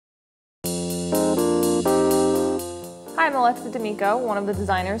Hi, I'm Alexa D'Amico, one of the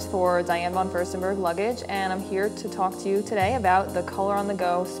designers for Diane von Furstenberg luggage, and I'm here to talk to you today about the Color on the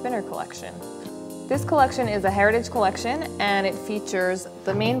Go spinner collection. This collection is a heritage collection, and it features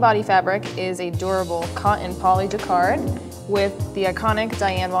the main body fabric is a durable cotton poly jacquard with the iconic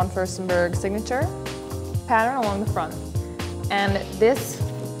Diane von Furstenberg signature pattern along the front. And this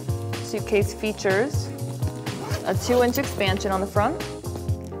suitcase features a 2-inch expansion on the front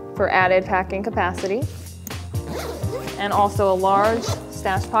for added packing capacity, and also a large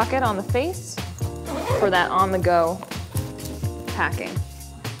stash pocket on the face for that on-the-go packing.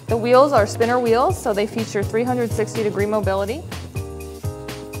 The wheels are spinner wheels, so they feature 360-degree mobility.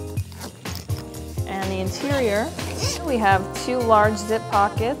 And the interior, we have 2 large zip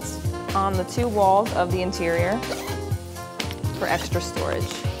pockets on the 2 walls of the interior for extra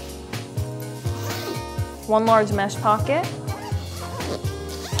storage. 1 large mesh pocket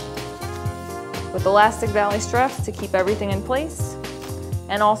with elastic valley straps to keep everything in place,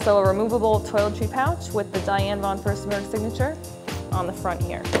 and also a removable toiletry pouch with the Diane von Furstenberg signature on the front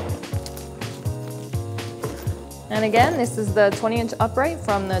here. And again, this is the 20-inch upright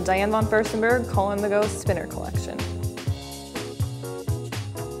from the Diane von Furstenberg Color on the Go spinner collection.